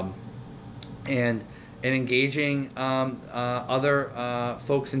 And engaging other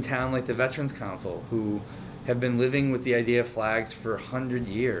folks in town, like the Veterans Council, who have been living with the idea of flags for 100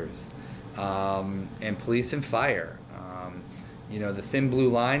 years, and police and fire. The thin blue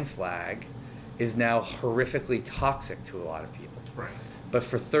line flag is now horrifically toxic to a lot of people. Right. But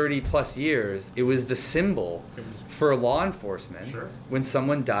for 30 plus years, it was the symbol for law enforcement when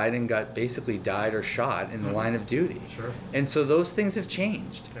someone died and died or shot in the line of duty. And so those things have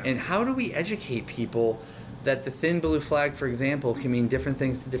changed. And how do we educate people that the thin blue flag, for example, can mean different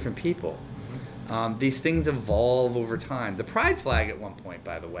things to different people? These things evolve over time. The pride flag at one point,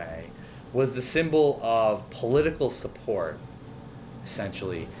 by the way, was the symbol of political support,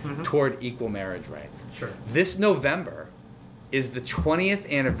 essentially, toward equal marriage rights. This November is the 20th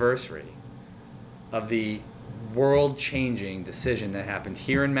anniversary of the world-changing decision that happened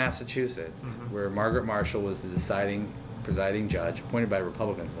here in Massachusetts, where Margaret Marshall was the presiding judge, appointed by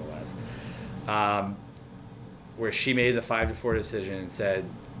Republicans no less, where she made the 5-4 decision and said,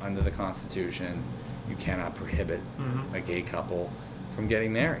 under the Constitution, you cannot prohibit a gay couple from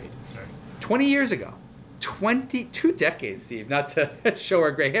getting married. 20 years ago. 22 decades, Steve, not to show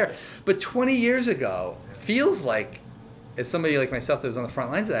our gray hair, but 20 years ago feels like, as somebody like myself that was on the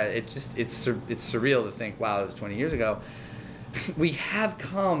front lines of that, it's surreal to think, wow, that was 20 years ago. We have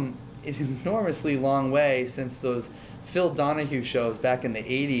come an enormously long way since those Phil Donahue shows back in the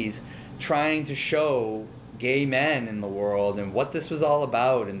 80s, trying to show gay men in the world and what this was all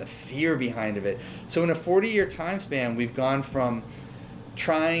about and the fear behind of it. So in a 40-year time span, we've gone from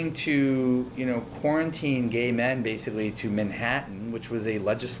trying to, quarantine gay men basically to Manhattan, which was a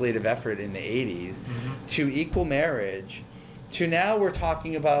legislative effort in the 80s, to equal marriage, to now we're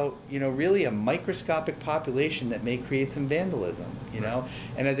talking about, really a microscopic population that may create some vandalism,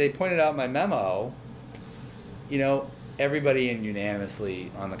 And as I pointed out in my memo, everybody unanimously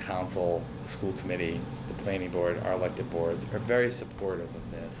on the council, the school committee, the planning board, our elected boards are very supportive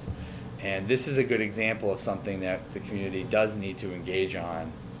of this. And this is a good example of something that the community does need to engage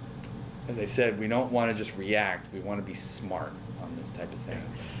on. As I said, we don't want to just react. We want to be smart on this type of thing.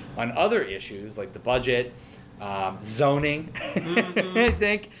 On other issues, like the budget, zoning, I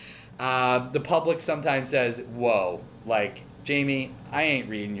think, the public sometimes says, whoa, like, Jamie, I ain't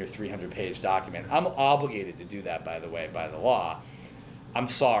reading your 300-page document. I'm obligated to do that, by the way, by the law. I'm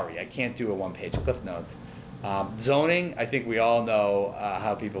sorry, I can't do a one-page Cliff Notes. Zoning, I think we all know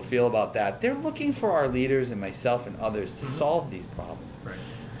how people feel about that. They're looking for our leaders and myself and others to solve these problems.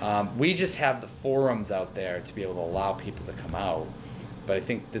 We just have the forums out there to be able to allow people to come out. But I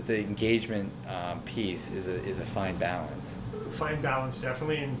think that the engagement piece is a fine balance. Fine balance,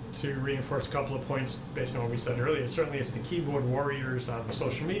 definitely. And to reinforce a couple of points based on what we said earlier, certainly it's the keyboard warriors on the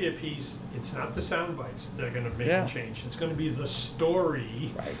social media piece. It's not the sound bites that are going to make a change. It's going to be the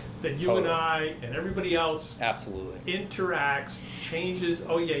story that you and I and everybody else interacts, changes.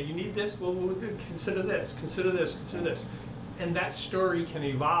 Oh, yeah, you need this? Well, we'll consider this, consider this, consider this. And that story can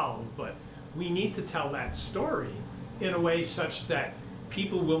evolve, but we need to tell that story in a way such that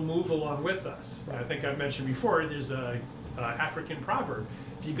people will move along with us. I think I've mentioned before, there's a African proverb.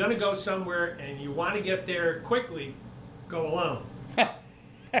 If you're going to go somewhere and you want to get there quickly, go alone.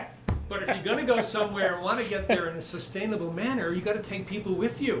 But if you're going to go somewhere and want to get there in a sustainable manner, you got to take people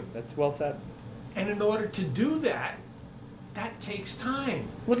with you. That's well said. And in order to do that, that takes time.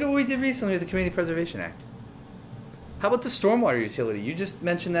 Look at what we did recently with the Community Preservation Act. How about the stormwater utility? You just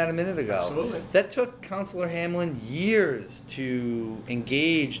mentioned that a minute ago. Absolutely. That took Councilor Hamlin years to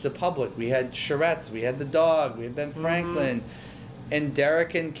engage the public. We had Charettes, we had the dog, we had Ben Franklin, and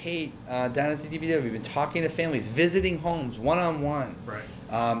Derek and Kate down at the DPW. We've been talking to families, visiting homes one-on-one. Right.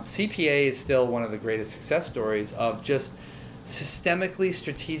 CPA is still one of the greatest success stories of just systemically,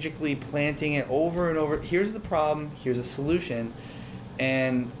 strategically planting it over and over. Here's the problem, here's a solution.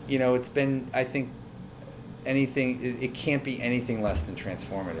 And, it's been, I think, it can't be anything less than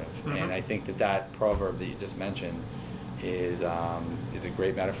transformative. And I think that proverb that you just mentioned is a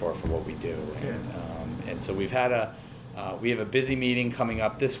great metaphor for what we do. And so we have a busy meeting coming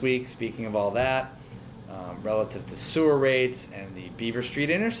up this week, speaking of all that, relative to sewer rates and the Beaver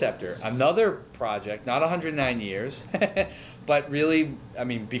Street Interceptor. Another project, not 109 years, but really,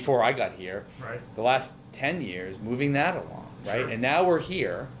 before I got here, the last 10 years, moving that along, right? Sure. And now we're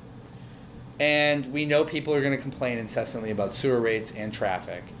here. And we know people are going to complain incessantly about sewer rates and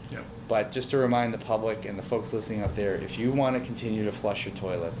traffic. Yep. But just to remind the public and the folks listening out there, if you want to continue to flush your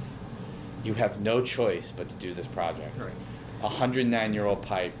toilets, you have no choice but to do this project. Right. 109-year-old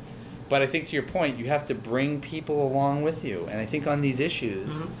pipe. But I think to your point, you have to bring people along with you. And I think on these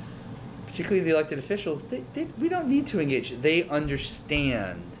issues, particularly the elected officials, we don't need to engage. They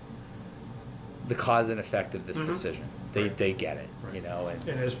understand the cause and effect of this decision. They get it,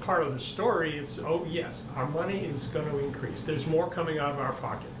 And as part of the story, it's, yes, our money is going to increase. There's more coming out of our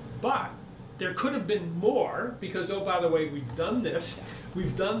pocket. But there could have been more because, by the way, we've done this,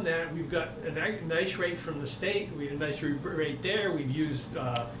 we've done that, we've got a nice rate from the state, we had a nice rate there, we've used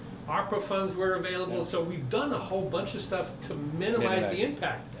ARPA funds were available, so we've done a whole bunch of stuff to minimize the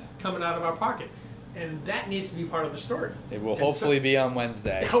impact coming out of our pocket. And that needs to be part of the story. It will hopefully be on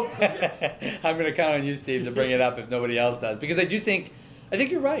Wednesday. Yes. I'm going to count on you, Steve, to bring it up if nobody else does, because I think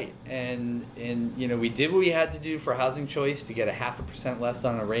you're right. And we did what we had to do for Housing Choice to get a 0.5% less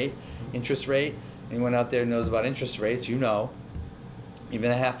on a interest rate. Anyone out there knows about interest rates, even a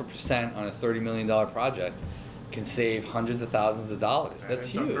 0.5% on a $30 million project can save hundreds of thousands of dollars. That's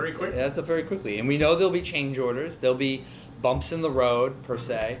huge. Up very quickly. That's up very quickly. And we know there'll be change orders. There'll be bumps in the road, per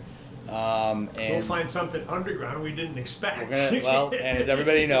se. And we'll find something underground we didn't expect. And as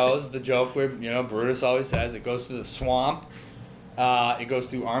everybody knows, the joke where Brutus always says it goes through the swamp, it goes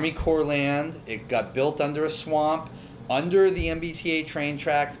through Army Corps land, it got built under a swamp, under the MBTA train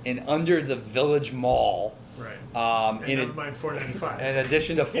tracks, and under the Village Mall. Right. Never mind 495. In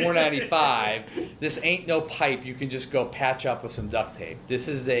addition to 495, this ain't no pipe you can just go patch up with some duct tape. This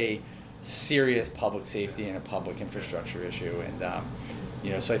is a serious public safety and a public infrastructure issue, and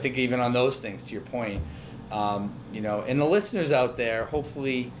so I think even on those things, to your point, and the listeners out there,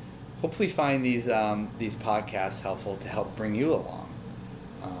 hopefully find these podcasts helpful to help bring you along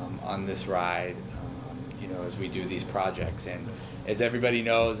on this ride, as we do these projects. And as everybody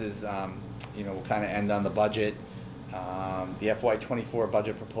knows, we'll kind of end on the budget. The FY24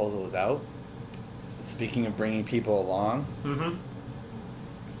 budget proposal is out. Speaking of bringing people along,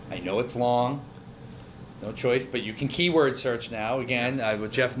 I know it's long. No choice, but you can keyword search now. Again,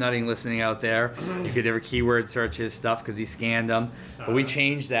 with Jeff Nutting listening out there, you could ever keyword search his stuff because he scanned them. But we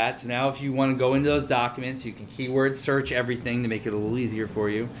changed that. So now if you want to go into those documents, you can keyword search everything to make it a little easier for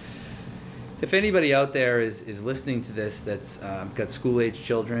you. If anybody out there is listening to this that's got school-age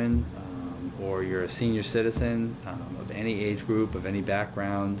children, or you're a senior citizen of any age group, of any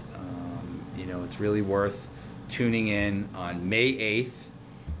background, it's really worth tuning in. On May 8th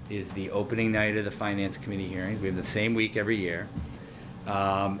is the opening night of the Finance Committee hearings. We have the same week every year.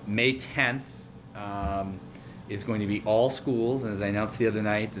 May 10th is going to be all schools, and as I announced the other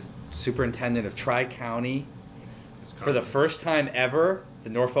night, the superintendent of Tri-County, for the first time ever, the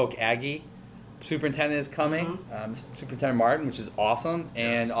Norfolk Aggie superintendent is coming, Superintendent Martin, which is awesome,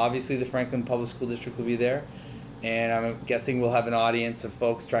 and obviously the Franklin Public School District will be there. And I'm guessing we'll have an audience of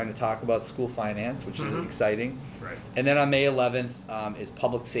folks trying to talk about school finance, which is exciting. Right. And then on May 11th is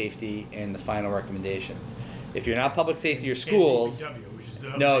public safety and the final recommendations. If you're not public safety or schools, DPW, which is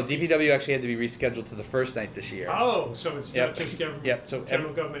DPW actually had to be rescheduled to the first night this year. Oh, so it's not just government. Yep. So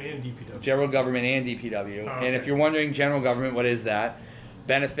general government and DPW. General government and DPW. Oh, okay. And if you're wondering, general government, what is that?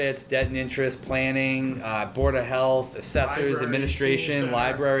 Benefits, debt and interest, planning, Board of Health, assessors, Library, administration,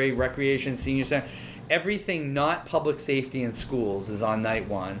 library, recreation, senior center. Everything not public safety in schools is on night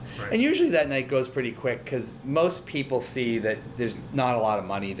one. Right. And usually that night goes pretty quick because most people see that there's not a lot of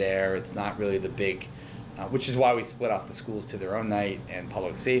money there. It's not really the big, which is why we split off the schools to their own night and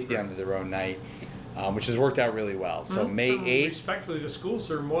public safety under their own night, which has worked out really well. So May 8th. Respectfully, the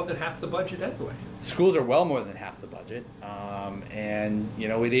schools are more than half the budget anyway. Schools are well more than half the budget. And,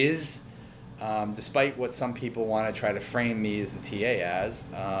 it is despite what some people want to try to frame me as the TA as,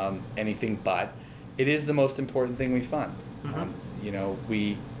 anything but, it is the most important thing we fund.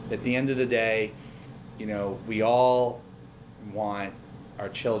 We, at the end of the day, we all want our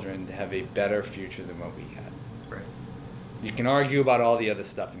children to have a better future than what we had. Right. You can argue about all the other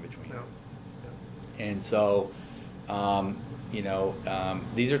stuff in between. No. And so,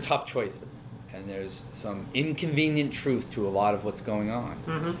 these are tough choices. And there's some inconvenient truth to a lot of what's going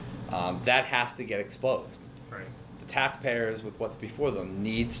on. That has to get exposed. Right. The taxpayers, with what's before them,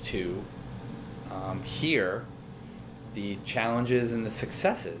 needs to hear the challenges and the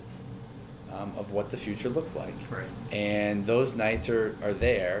successes of what the future looks like. Right. And those nights are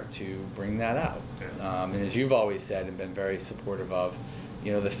there to bring that out. Yeah. And as you've always said and been very supportive of,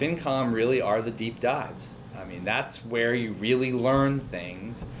 the FinCom really are the deep dives. I mean, that's where you really learn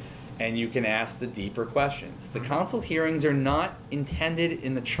things and you can ask the deeper questions. The council hearings are not intended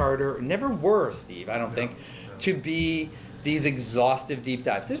in the charter, never were, Steve, I don't think, to be these exhaustive deep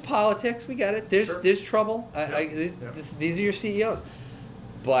dives. There's politics, we get it. There's trouble. These are your CEOs.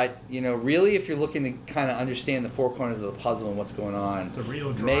 But, really, if you're looking to kind of understand the four corners of the puzzle and what's going on, the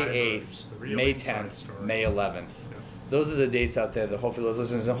real drivers, May 8th, May 10th, May 11th. Those are the dates out there that hopefully those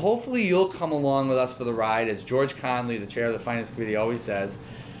listeners, and hopefully you'll come along with us for the ride, as George Conley, the chair of the Finance Committee, always says.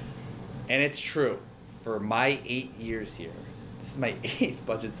 And it's true. For my 8 years here, this is my 8th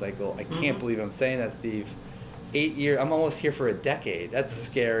budget cycle. I can't believe I'm saying that, Steve. 8 years. I'm almost here for a decade. That's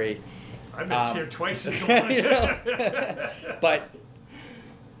scary. I've been here twice as long. But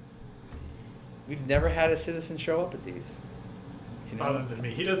we've never had a citizen show up at these. Other than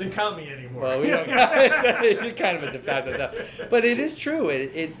me. He doesn't count me anymore. Well, we don't. You're kind of a de facto stuff. But it is true.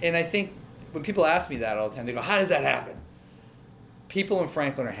 And I think when people ask me that all the time, they go, how does that happen? People in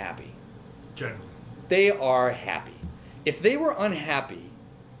Franklin are happy. Generally. They are happy. If they were unhappy,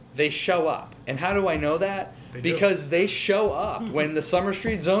 they show up. And how do I know that? Because they show up. When the Summer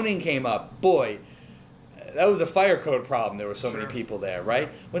Street zoning came up, boy, that was a fire code problem. There were so many people there, right?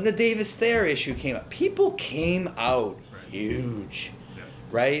 When the Davis Thayer issue came up, people came out huge,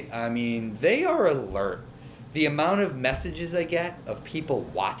 right? I mean, they are alert. The amount of messages I get of people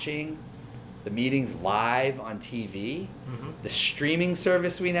watching the meetings live on TV, the streaming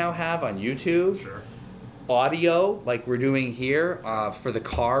service we now have on YouTube, audio like we're doing here for the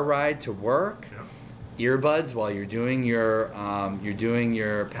car ride to work, earbuds while you're doing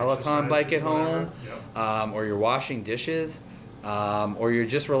your Peloton bike at home, or you're washing dishes, or you're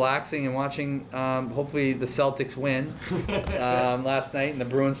just relaxing and watching. Hopefully the Celtics win last night and the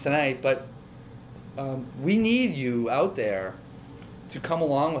Bruins tonight. But we need you out there to come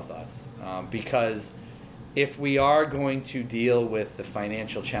along with us, because if we are going to deal with the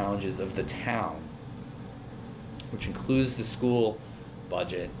financial challenges of the town, which includes the school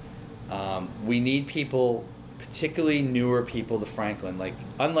budget, we need people, particularly newer people to Franklin,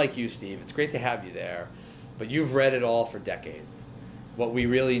 unlike you, Steve. It's great to have you there, but you've read it all for decades. What we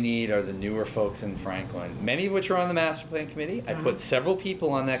really need are the newer folks in Franklin, many of which are on the master plan committee. I put several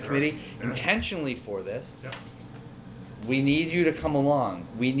people on that committee intentionally for this. We need you to come along.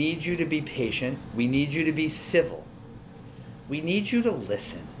 We need you to be patient. We need you to be civil. We need you to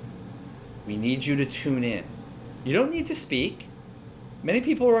listen. We need you to tune in. You don't need to speak. Many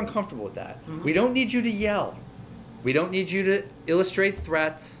people are uncomfortable with that. We don't need you to yell. We don't need you to illustrate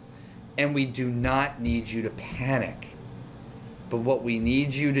threats. And we do not need you to panic. But what we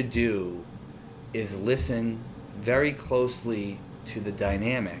need you to do is listen very closely to the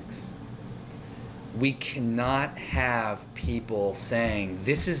dynamics. We cannot have people saying,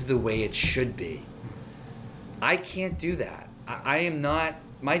 this is the way it should be. I can't do that. I am not,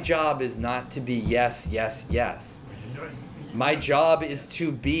 my job is not to be yes, yes, yes. My job is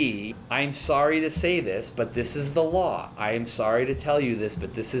to be, I'm sorry to say this, but this is the law. I am sorry to tell you this,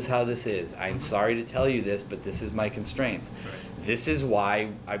 but this is how this is. I'm sorry to tell you this, but this is my constraints. This is why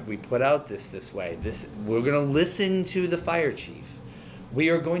we put out this way. We're going to listen to the fire chief. We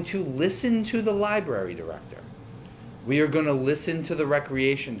are going to listen to the library director. We are going to listen to the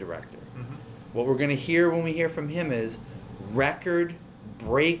recreation director. What we're going to hear when we hear from him is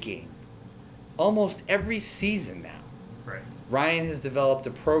record-breaking, almost every season now. Ryan has developed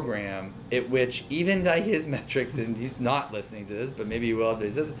a program at which, even by his metrics, and he's not listening to this, but maybe he will.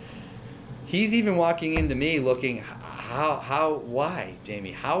 He's even walking into me looking, why,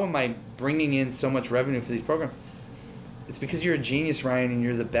 Jamie? How am I bringing in so much revenue for these programs? It's because you're a genius, Ryan, and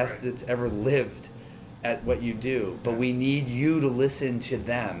you're the best that's ever lived at what you do. But we need you to listen to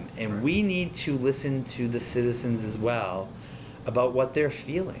them, and we need to listen to the citizens as well about what they're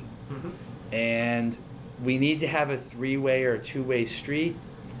feeling. And we need to have a three-way or two-way street.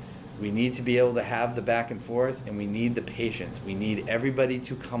 We need to be able to have the back and forth, and we need the patience. We need everybody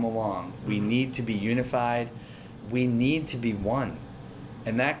to come along. We need to be unified. We need to be one.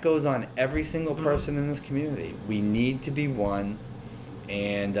 And that goes on every single person in this community. We need to be one.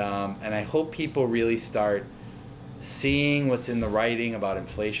 And I hope people really start seeing what's in the writing about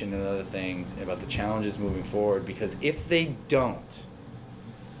inflation and other things, and about the challenges moving forward, because if they don't,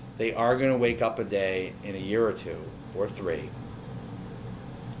 they are going to wake up a day in a year or two or three,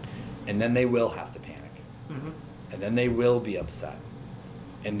 and then they will have to panic. And then they will be upset,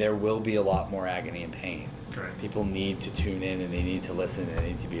 and there will be a lot more agony and pain. Correct. People need to tune in, and they need to listen, and they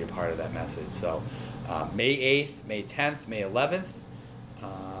need to be a part of that message. So May 8th, May 10th, May 11th.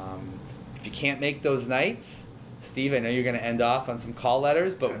 If you can't make those nights, Steve, I know you're going to end off on some call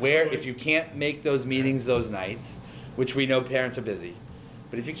letters, but if you can't make those meetings those nights, which we know parents are busy,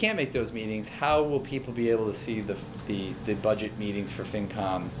 but if you can't make those meetings, how will people be able to see the budget meetings for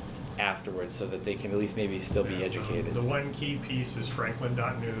FinCom afterwards, so that they can at least maybe still be educated? The one key piece is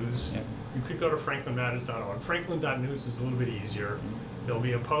franklin.news. Yep. You could go to franklinmatters.org. Franklin.news is a little bit easier. There'll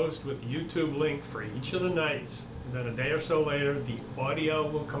be a post with the YouTube link for each of the nights. And then a day or so later, the audio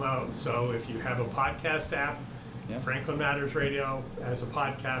will come out. So if you have a podcast app, Yep. Franklin Matters Radio as a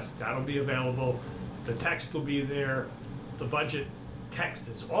podcast, that'll be available. The text will be there. The budget text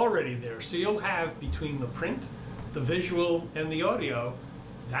is already there. So you'll have, between the print, the visual, and the audio,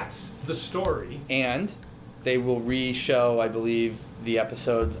 that's the story. And they will re-show, I believe, the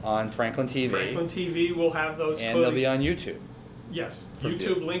episodes on Franklin TV. Franklin TV will have those. And they'll be on YouTube. Yes, For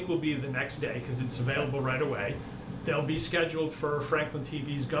YouTube view. link will be the next day because it's available right away. They'll be scheduled for Franklin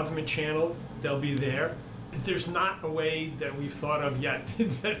TV's government channel. They'll be there. There's not a way that we've thought of yet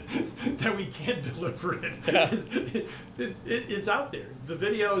that we can't deliver it. It's out there. The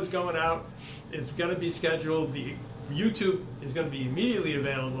video is going out. It's going to be scheduled. The YouTube is going to be immediately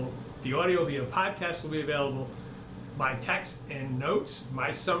available. The audio via podcast will be available. My text and notes,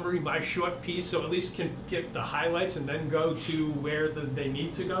 my summary, my short piece, so at least can get the highlights and then go to where they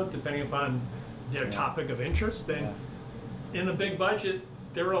need to go, depending upon their topic of interest. Then in the big budget,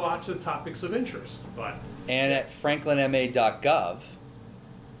 there are lots of topics of interest. And at franklinma.gov,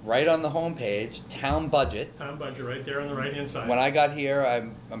 right on the homepage, town budget. Town budget right there on the right-hand side. When I got here,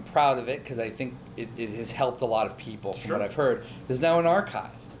 I'm proud of it because I think it has helped a lot of people from what I've heard. There's now an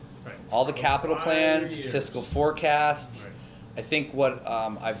archive. Right. All the capital plans, years. fiscal forecasts. Right. I think what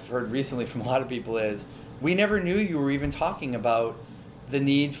I've heard recently from a lot of people is, we never knew you were even talking about the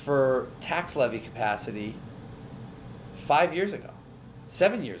need for tax levy capacity 5 years ago,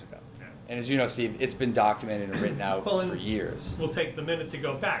 7 years ago. Yeah. And as you know, Steve, it's been documented and written out for years. We'll take the minute to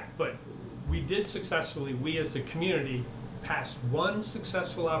go back, but we did successfully, we as a community, passed one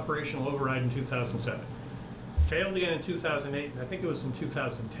successful operational override in 2007. Failed again in 2008, and I think it was in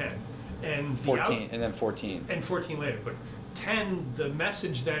 2010. And 14, and then 14. And 14 later. But 10, the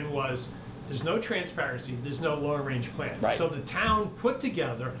message then was, there's no transparency, there's no long-range plan. Right. So the town put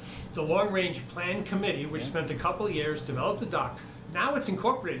together the long-range plan committee, which spent a couple of years, developed a doc. Now it's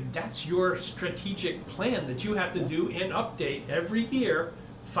incorporated. That's your strategic plan that you have to do and update every year,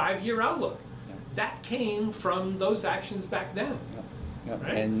 5-year outlook. That came from those actions back then. Yep.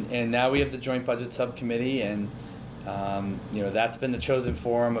 Right. And now we have the Joint Budget Subcommittee, and that's been the chosen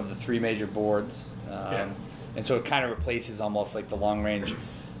forum of the three major boards. And so it kind of replaces almost like the long range,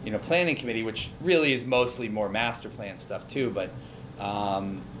 planning committee, which really is mostly more master plan stuff too. But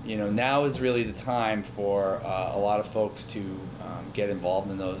now is really the time for a lot of folks to get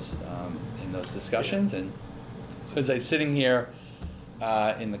involved in those discussions. And as I'm sitting here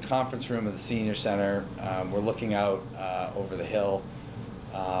in the conference room of the senior center, we're looking out over the hill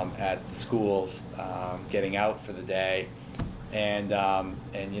at the schools, getting out for the day, and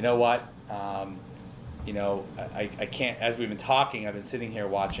you know what? I can't. As we've been talking, I've been sitting here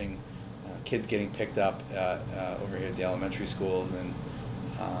watching kids getting picked up over here at the elementary schools, and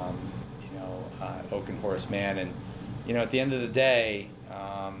Oak and Horace Mann, and at the end of the day,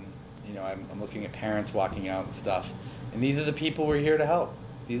 I'm looking at parents walking out and stuff, and these are the people we're here to help.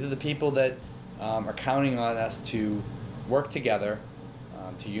 These are the people that are counting on us to work together,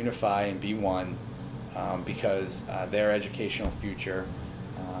 to unify and be one, because their educational future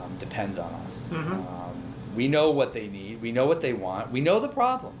depends on us. Mm-hmm. We know what they need. We know what they want. We know the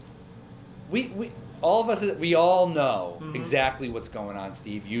problems. We all of us, we all know exactly what's going on,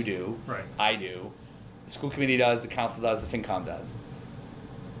 Steve. You do. Right. I do. The school committee does. The council does. The FinCom does.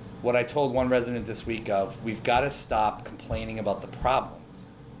 What I told one resident this week we've got to stop complaining about the problems,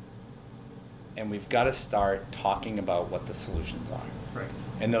 and we've got to start talking about what the solutions are. Right.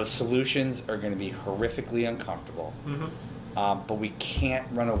 And those solutions are going to be horrifically uncomfortable. Mm-hmm. but we can't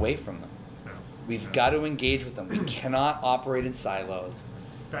run away from them. No. We've got to engage with them. We cannot operate in silos.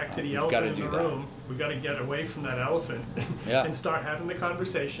 Back to the elephant in the room. We've got to get away from that elephant and start having the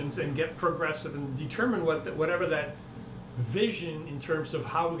conversations and get progressive and determine whatever that vision in terms of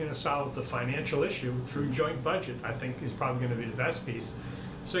how we're going to solve the financial issue through joint budget, I think, is probably going to be the best piece.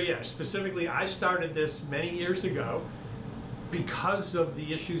 So yeah, specifically, I started this many years ago because of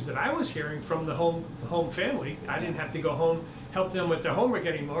the issues that I was hearing from the home family. I didn't have to go home, help them with their homework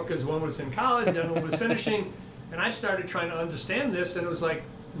anymore because one was in college, the other one was finishing. And I started trying to understand this, and it was like,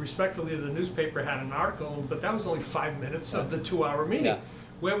 respectfully, the newspaper had an article, but that was only 5 minutes of the 2-hour meeting. Yeah.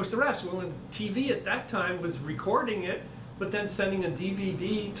 Where was the rest? Well, when TV at that time was recording it, but then sending a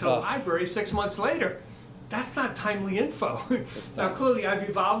DVD to the library 6 months later. That's not timely info. Now, clearly, I've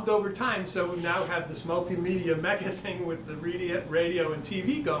evolved over time, so we now have this multimedia mega thing with the radio and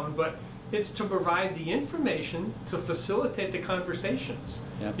TV going, but it's to provide the information to facilitate the conversations,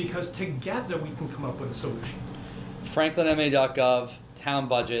 because together we can come up with a solution. FranklinMA.gov, town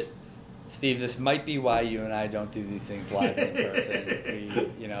budget. Steve, this might be why you and I don't do these things live in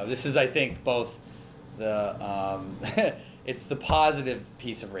person. This is, I think, both the it's the positive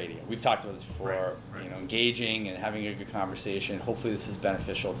piece of radio. We've talked about this before. Right. Engaging and having a good conversation. Hopefully, this is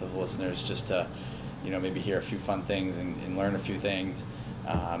beneficial to the listeners, just to, maybe hear a few fun things and learn a few things.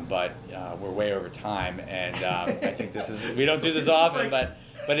 But we're way over time, and I think we don't do this often, but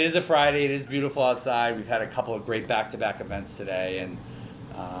it is a Friday. It is beautiful outside. We've had a couple of great back-to-back events today, and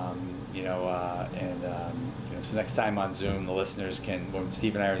so next time on Zoom, the listeners when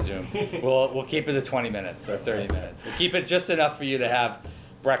Steve and I are on Zoom, we'll keep it to 20 minutes or 30 minutes. We'll keep it just enough for you to have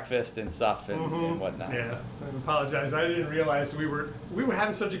breakfast and stuff and whatnot. Yeah, I apologize. I didn't realize we were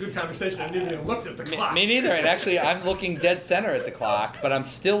having such a good conversation. I didn't even look at the clock. Me neither. And actually, I'm looking dead center at the clock, but I'm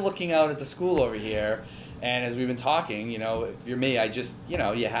still looking out at the school over here. And as we've been talking, if you're me, I just, you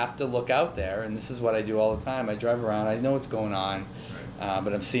have to look out there. And this is what I do all the time. I drive around. I know what's going on.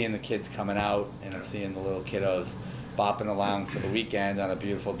 But I'm seeing the kids coming out, and I'm seeing the little kiddos bopping along for the weekend on a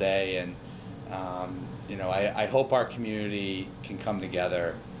beautiful day. And, I hope our community can come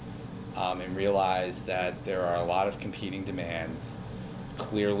together and realize that there are a lot of competing demands.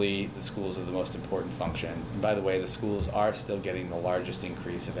 Clearly, the schools are the most important function. And by the way, the schools are still getting the largest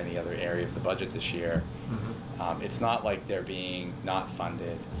increase of any other area of the budget this year. Mm-hmm. It's not like they're being not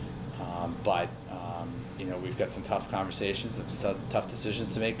funded, but we've got some tough conversations, some tough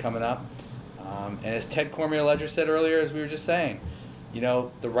decisions to make coming up. And as Ted Cormier-Ledger said earlier, as we were just saying, the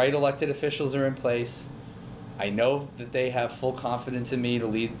right elected officials are in place. I know that they have full confidence in me to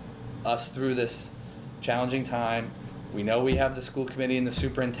lead us through this challenging time. We know we have the school committee and the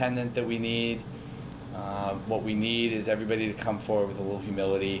superintendent that we need. What we need is everybody to come forward with a little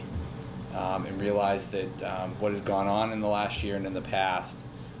humility and realize that what has gone on in the last year and in the past,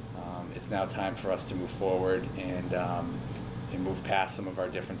 it's now time for us to move forward and move past some of our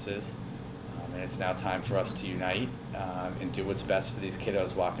differences. And it's now time for us to unite and do what's best for these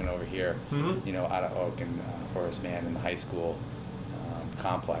kiddos walking over here, out of Oak and Horace Mann in the high school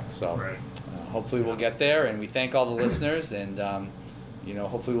complex. So hopefully we'll get there, and we thank all the listeners, and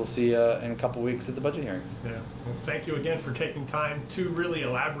hopefully we'll see you in a couple weeks at the budget hearings. Yeah. Well, thank you again for taking time to really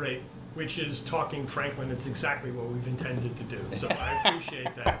elaborate, which is talking Franklin. It's exactly what we've intended to do. So I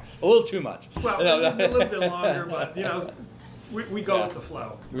appreciate that. A little too much. Well, a little bit longer, but we go with the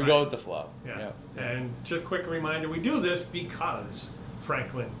flow. We go with the flow. Yeah. And just a quick reminder, we do this because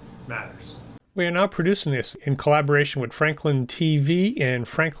Franklin matters. We are now producing this in collaboration with Franklin TV and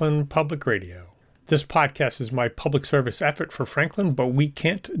Franklin Public Radio. This podcast is my public service effort for Franklin, but we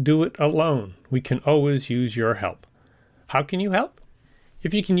can't do it alone. We can always use your help. How can you help?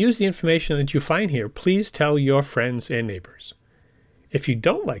 If you can use the information that you find here, please tell your friends and neighbors. If you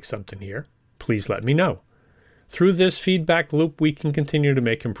don't like something here, please let me know. Through this feedback loop, we can continue to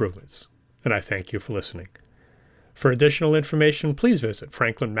make improvements. And I thank you for listening. For additional information, please visit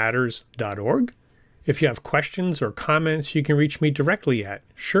franklinmatters.org. If you have questions or comments, you can reach me directly at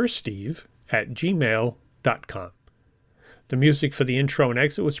suresteve@gmail.com. The music for the intro and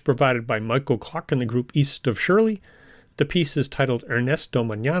exit was provided by Michael Clark and the group East of Shirley. The piece is titled Ernesto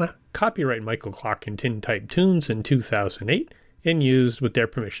Mañana, copyright Michael Clark and Tintype Tunes in 2008, and used with their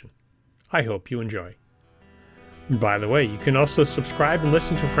permission. I hope you enjoy. By the way, you can also subscribe and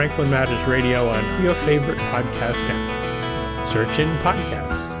listen to Franklin Matters Radio on your favorite podcast app. Search in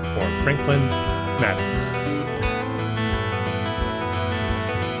podcasts for Franklin Matters.